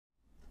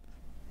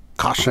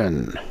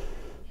Caution!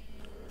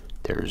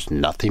 There's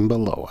nothing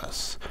below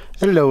us.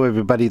 Hello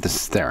everybody, this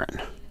is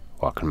Theron.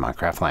 Welcome to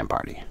Minecraft LAN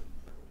Party.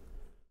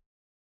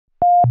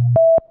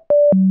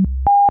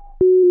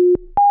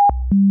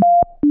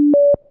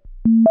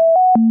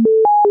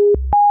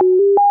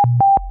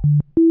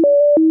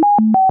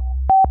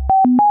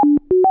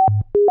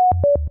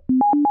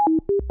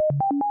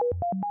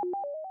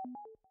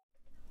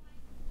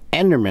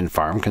 Enderman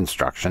farm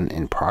construction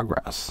in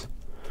progress.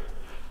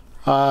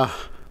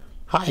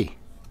 Hi,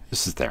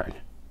 this is Theron.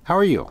 How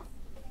are you?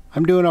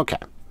 I'm doing okay.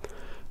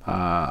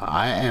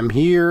 I am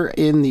here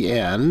in the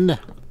end,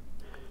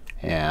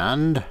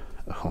 and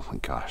oh my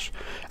gosh,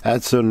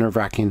 that's so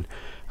nerve-wracking,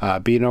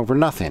 being over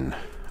nothing.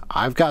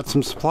 I've got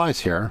some supplies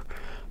here.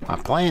 My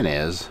plan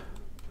is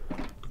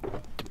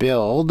to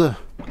build.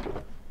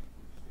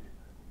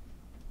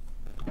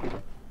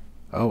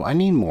 Oh, I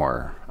need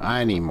more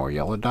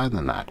yellow dye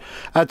than that.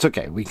 That's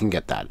okay, we can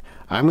get that.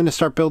 I'm going to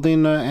start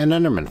building an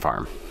Enderman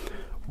farm.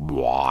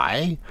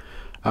 Why?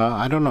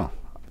 I don't know.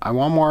 I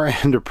want more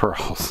ender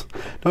pearls.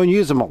 Don't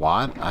use them a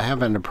lot. I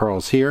have ender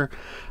pearls here,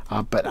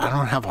 but I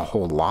don't have a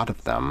whole lot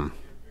of them.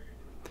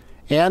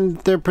 And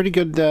they're pretty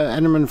good.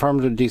 Enderman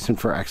farms are decent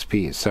for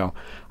XP, so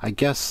I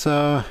guess,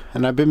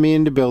 and I've been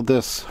meaning to build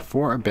this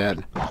for a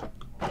bit.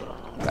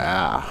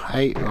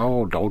 Hey,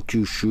 oh, don't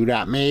you shoot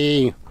at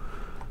me.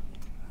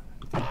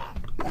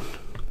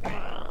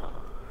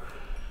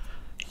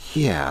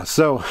 Yeah,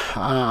 so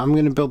I'm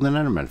going to build an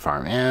Enderman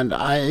farm, and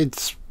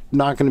it's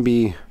not going to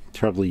be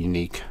terribly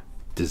unique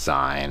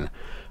design.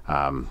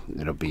 It's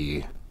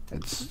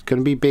going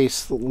to be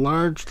based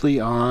largely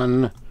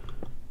on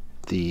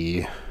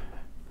the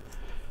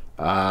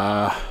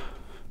how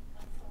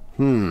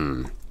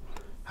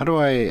do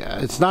I,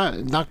 it's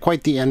not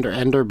quite the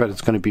ender, but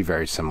it's going to be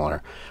very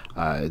similar.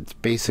 It's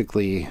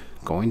basically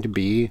going to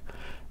be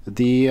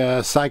the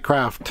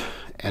Psycraft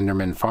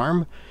Enderman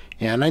farm,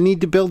 and I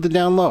need to build it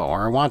down low,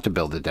 or I want to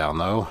build it down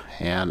low,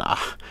 and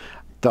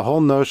the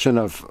whole notion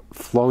of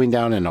flowing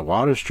down in a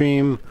water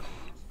stream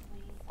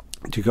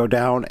to go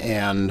down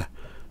and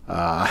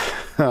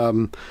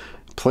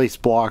place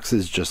blocks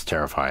is just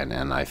terrifying,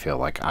 and I feel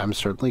like I'm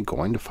certainly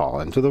going to fall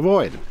into the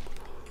void.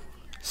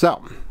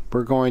 So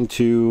we're going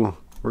to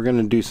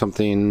do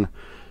something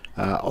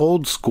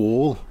old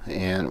school,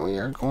 and we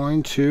are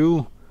going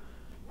to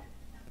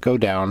go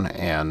down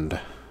and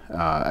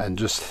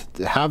just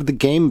have the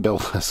game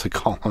build us a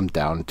column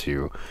down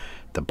to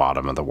the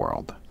bottom of the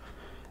world.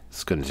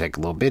 It's going to take a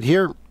little bit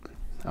here.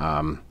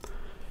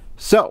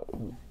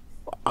 So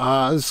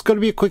it's going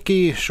to be a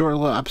quickie, short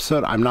little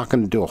episode. I'm not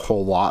going to do a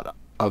whole lot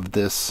of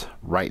this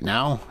right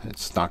now.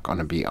 It's not going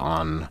to be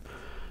on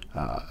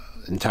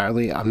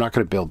entirely. I'm not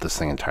going to build this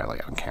thing entirely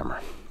on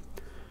camera.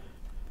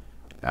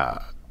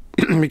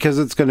 Because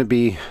it's going to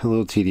be a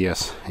little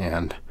tedious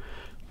and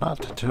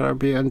not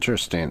terribly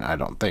interesting, I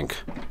don't think.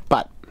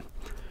 But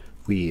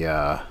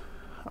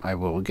I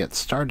will get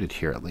started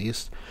here at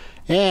least.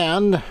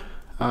 And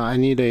I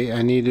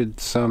needed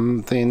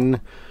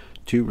something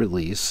to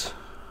release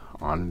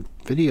on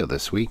video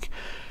this week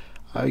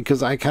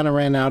because I kind of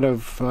ran out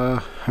of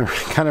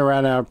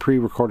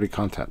pre-recorded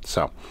content.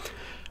 So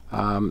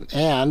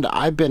and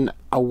I've been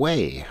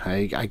away.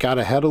 I got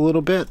ahead a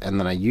little bit, and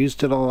then I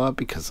used it all up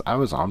because I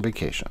was on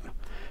vacation.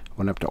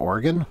 Went up to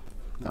Oregon,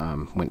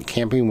 went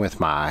camping with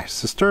my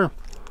sister,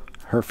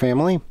 her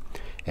family,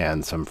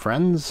 and some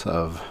friends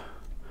of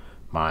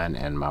mine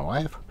and my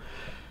wife.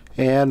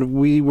 And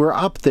we were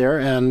up there,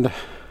 and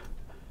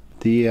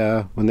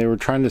when they were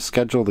trying to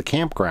schedule the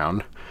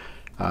campground,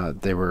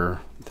 they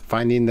were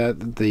finding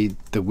that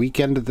the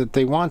weekend that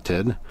they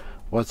wanted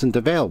wasn't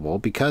available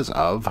because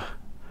of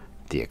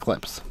the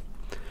eclipse.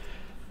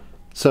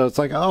 So it's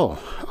like, oh,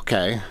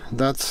 okay,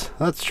 that's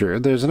true.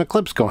 There's an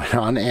eclipse going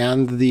on,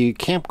 and the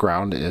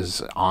campground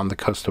is on the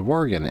coast of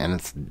Oregon, and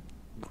it's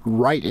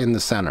right in the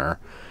center,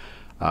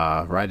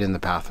 right in the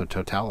path of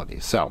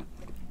totality. So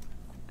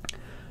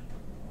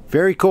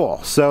very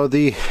cool. So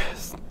we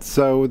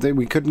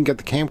couldn't get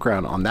the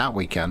campground on that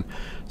weekend.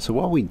 So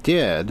what we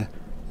did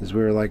is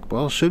we were like,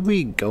 well, should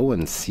we go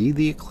and see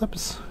the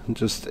eclipse?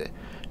 Just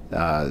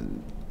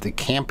the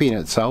camping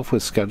itself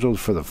was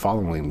scheduled for the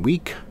following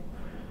week,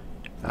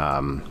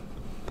 the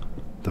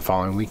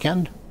following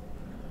weekend.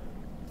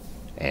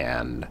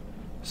 And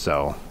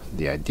so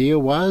the idea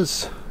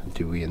was,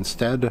 do we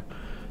instead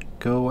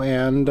go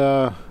and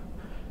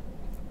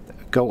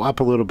go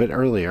up a little bit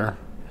earlier,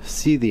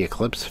 see the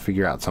eclipse,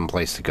 figure out some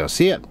place to go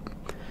see it,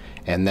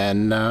 and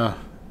then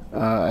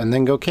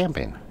go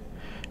camping.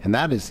 And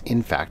that is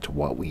in fact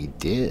what we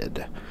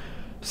did.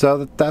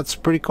 So that's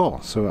pretty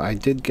cool. So I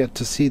did get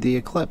to see the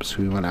eclipse.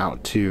 We went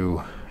out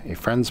to a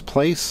friend's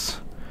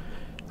place.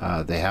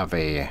 They have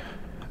a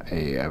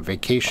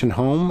vacation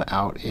home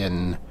out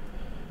in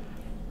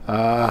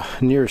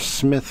near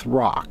Smith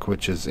Rock,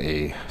 which is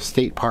a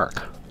state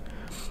park.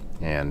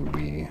 And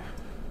we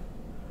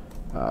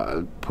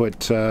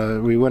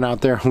we went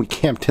out there and we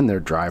camped in their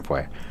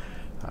driveway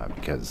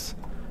because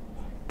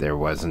there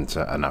wasn't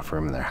enough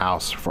room in their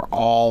house for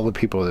all the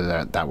people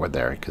that were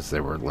there, because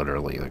there were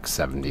literally like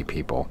 70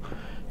 people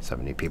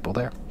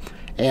there.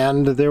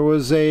 And there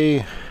was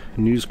a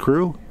news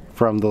crew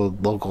from the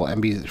local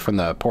NBC, from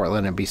the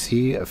Portland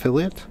NBC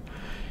affiliate,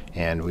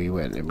 and we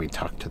went and we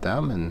talked to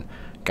them and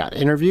got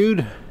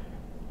interviewed,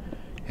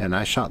 and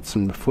I shot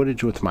some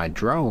footage with my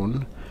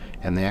drone,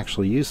 and they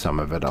actually used some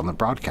of it on the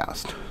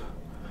broadcast.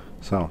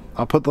 So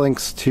I'll put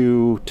links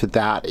to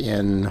that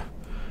in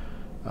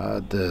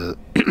the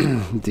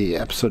the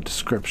episode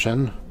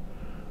description.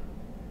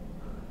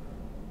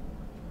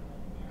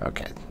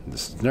 Okay,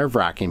 this is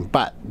nerve-wracking,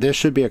 but this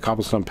should be a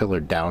cobblestone pillar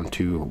down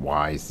to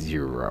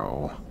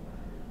Y0.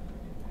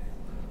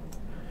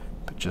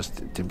 But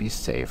just to be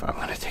safe, I'm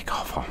going to take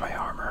off all my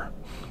armor.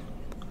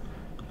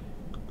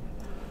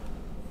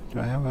 Do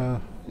I have a...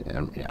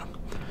 yeah.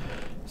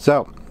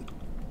 So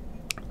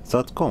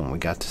that's cool. We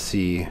got to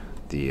see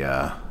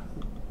the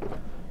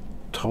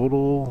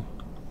total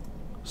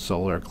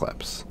solar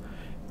eclipse,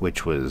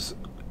 which was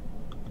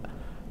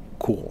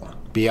cool.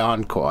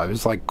 Beyond cool. I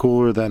was like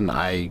cooler than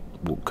I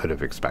could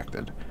have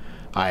expected.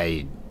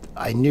 I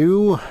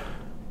knew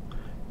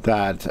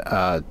that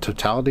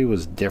totality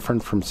was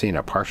different from seeing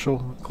a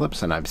partial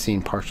eclipse, and I've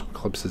seen partial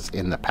eclipses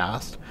in the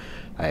past.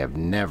 I have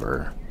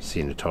never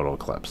seen a total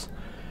eclipse.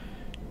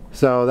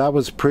 So that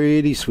was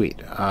pretty sweet.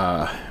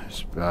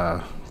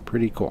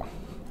 Pretty cool.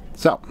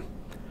 So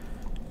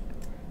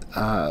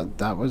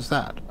that was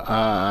that.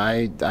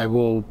 I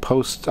will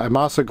post. I'm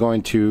also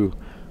going to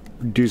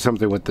do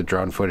something with the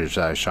drone footage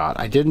that I shot.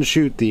 I didn't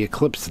shoot the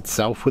eclipse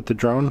itself with the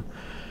drone,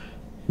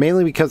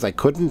 mainly because I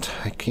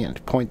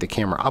can't point the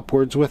camera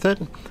upwards with it.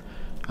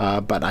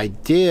 But I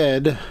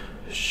did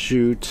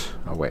shoot.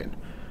 Oh wait,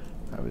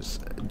 I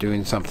was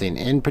doing something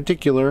in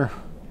particular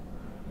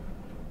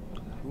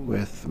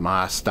with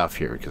my stuff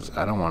here, because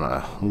I don't want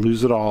to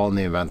lose it all in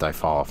the event I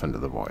fall off into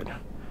the void.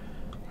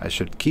 I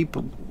should keep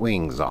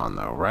wings on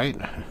though, right?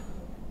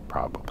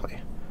 Probably.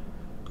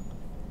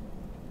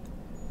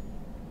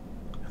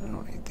 I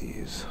don't need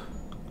these.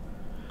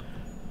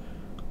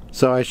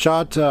 So I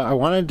shot, I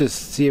wanted to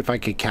see if I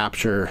could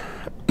capture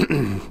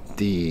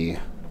the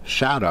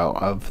shadow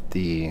of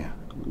the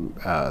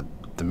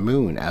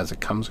moon as it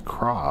comes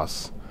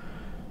across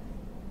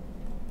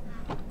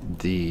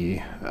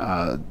the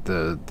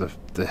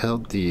hill,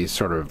 the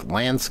sort of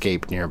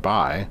landscape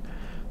nearby.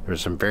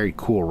 There's some very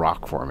cool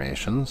rock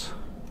formations.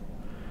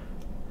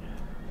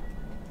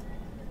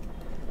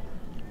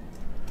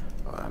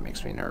 Oh, that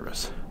makes me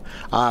nervous.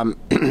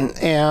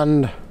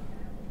 And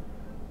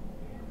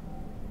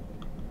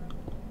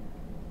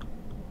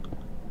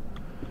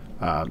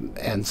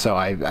so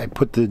I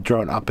put the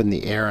drone up in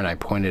the air and I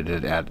pointed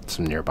it at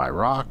some nearby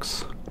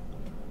rocks,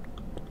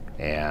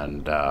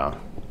 and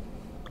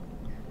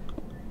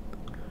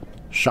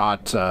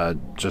shot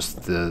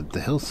just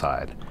the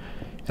hillside.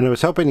 And I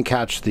was hoping to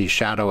catch the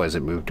shadow as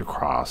it moved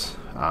across.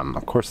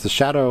 Of course, the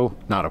shadow,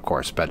 not of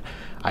course, but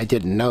I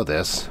didn't know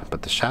this,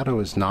 but the shadow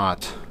is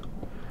not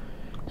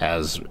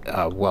as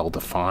well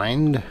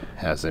defined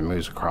as it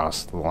moves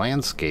across the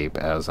landscape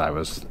as I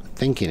was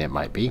thinking it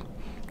might be.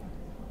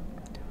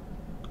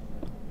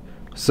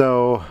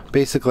 So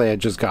basically I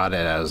just got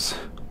it as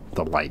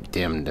the light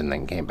dimmed and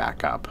then came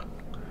back up.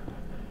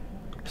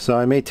 So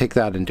I may take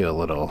that and do a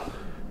little,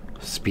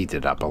 speed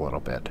it up a little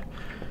bit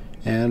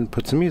and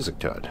put some music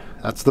to it.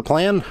 That's the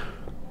plan.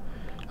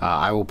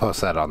 I will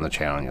post that on the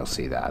channel and you'll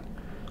see that.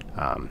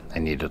 I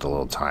needed a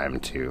little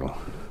time to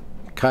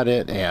cut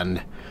it,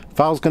 and the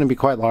file's going to be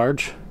quite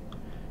large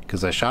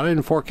because I shot it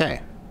in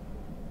 4K.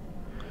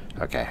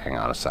 Okay, hang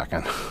on a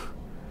second.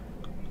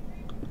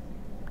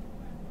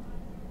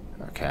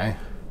 Okay.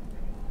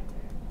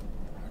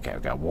 Okay,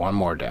 I've got one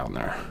more down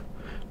there.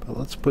 But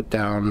let's put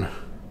down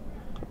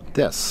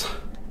this.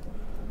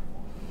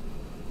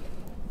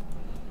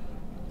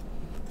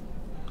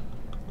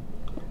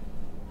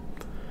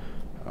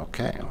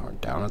 Okay, we're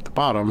down at the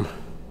bottom.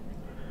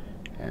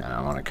 And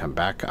I want to come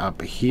back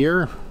up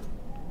here.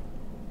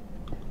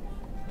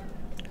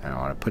 And I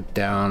want to put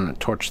down a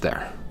torch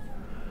there.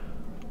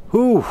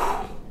 Whew!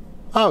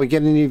 Oh, we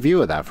get a neat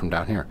view of that from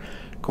down here.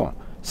 Cool.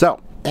 So,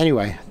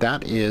 anyway,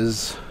 that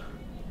is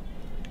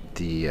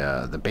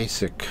the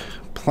basic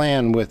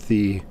plan with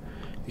the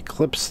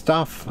eclipse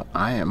stuff.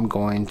 I am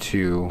going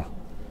to,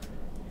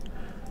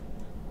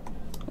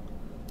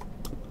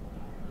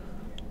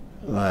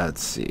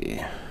 let's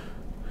see,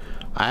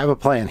 I have a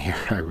plan here.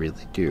 I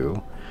really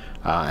do.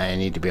 I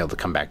need to be able to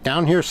come back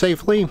down here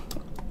safely,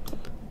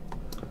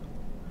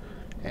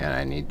 and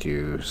I need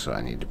to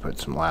put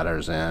some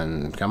ladders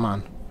in. Come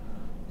on.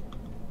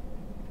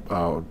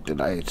 Oh, did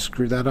I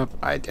screw that up?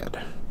 I did.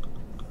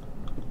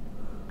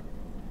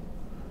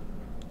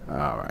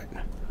 Alright.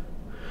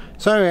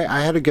 So anyway,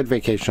 I had a good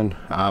vacation.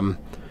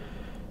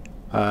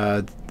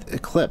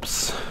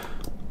 Eclipse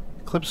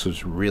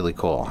was really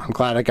cool. I'm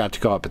glad I got to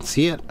go up and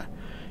see it.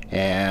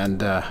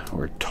 And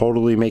we're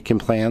totally making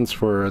plans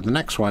for the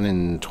next one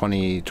in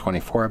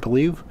 2024, I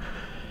believe.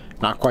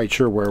 Not quite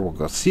sure where we'll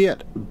go see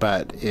it,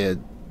 but it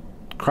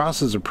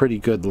crosses a pretty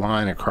good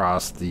line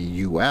across the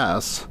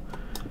U.S.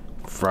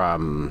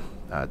 from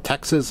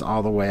Texas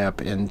all the way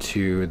up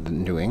into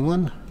New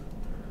England.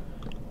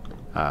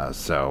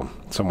 So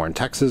somewhere in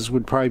Texas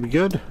would probably be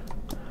good.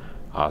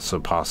 Also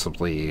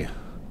possibly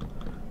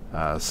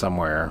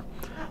somewhere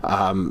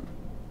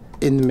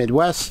in the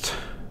Midwest.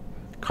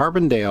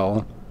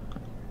 Carbondale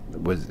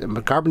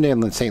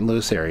and St.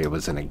 Louis area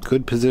was in a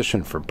good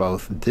position for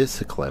both this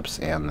eclipse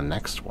and the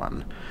next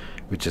one,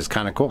 which is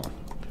kind of cool.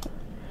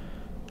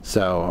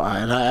 So,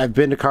 and I've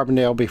been to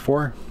Carbondale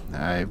before.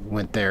 I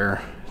went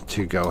there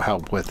to go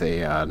help with a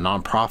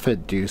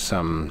nonprofit do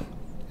some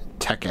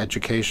tech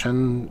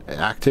education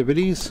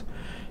activities,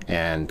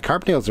 and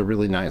Carbondale is a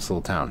really nice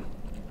little town,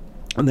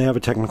 and they have a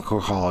technical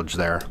college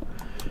there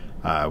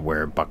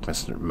where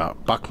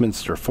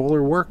Buckminster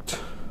Fuller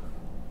worked.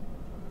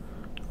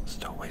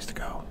 Still ways to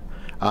go.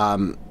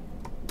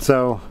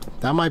 So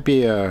that might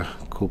be a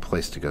cool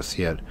place to go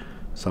see it,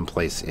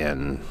 someplace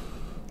in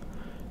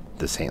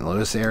the St.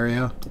 Louis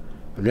area.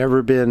 I've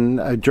never been.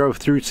 I drove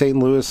through St.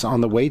 Louis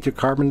on the way to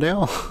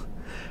Carbondale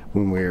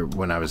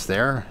when I was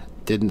there.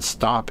 Didn't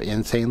stop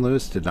in St.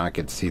 Louis. Did not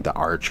get to see the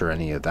arch or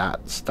any of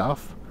that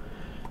stuff.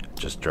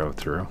 Just drove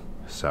through.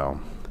 So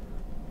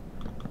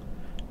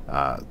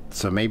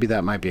maybe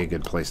that might be a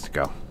good place to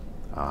go.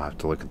 I'll have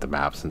to look at the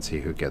maps and see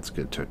who gets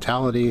good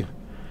totality.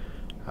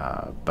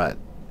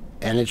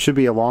 And it should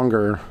be a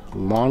longer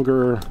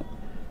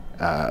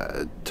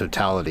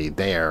totality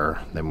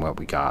there than what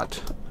we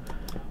got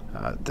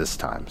this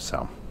time.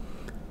 So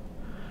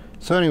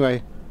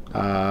anyway,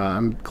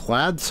 I'm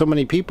glad so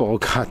many people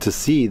got to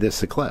see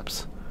this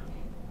eclipse.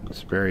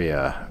 It's very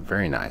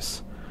very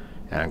nice,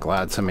 and I'm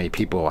glad so many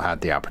people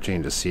had the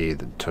opportunity to see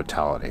the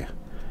totality.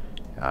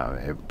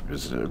 It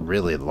was a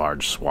really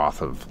large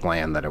swath of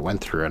land that it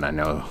went through, and I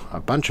know a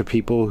bunch of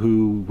people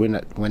who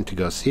went to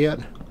go see it.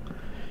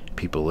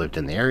 People who lived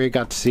in the area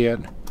got to see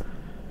it.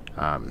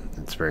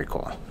 It's very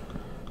cool.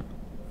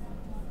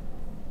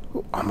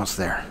 Ooh, almost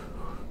there.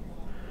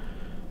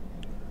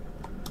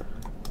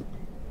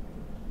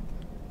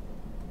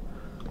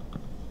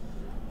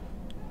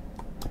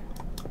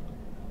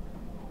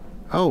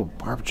 Oh,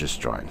 Barb just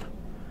joined.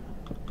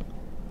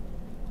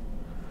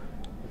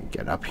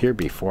 Get up here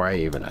before I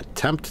even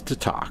attempt to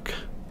talk.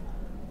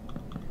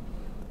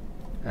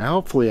 And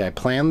hopefully I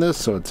planned this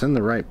so it's in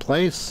the right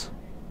place.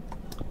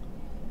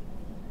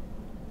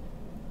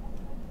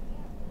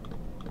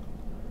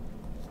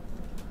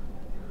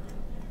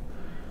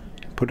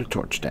 Put a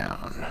torch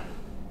down.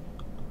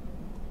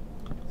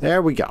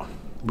 There we go.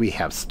 We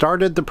have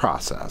started the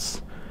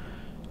process.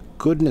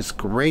 Goodness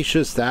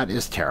gracious, that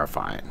is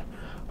terrifying.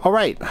 All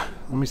right,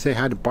 let me say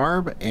hi to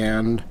Barb,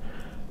 and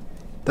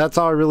that's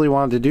all I really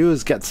wanted to do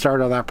is get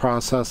started on that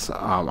process.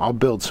 I'll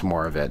build some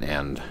more of it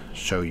and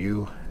show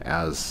you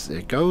as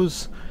it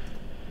goes.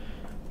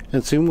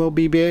 And soon we'll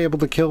be able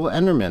to kill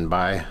Endermen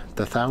by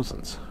the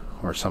thousands,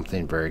 or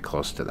something very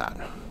close to that.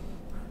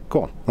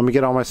 Cool. Let me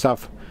get all my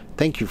stuff.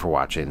 Thank you for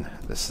watching.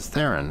 This is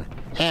Theron,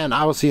 and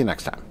I will see you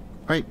next time.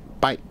 All right,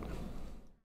 bye.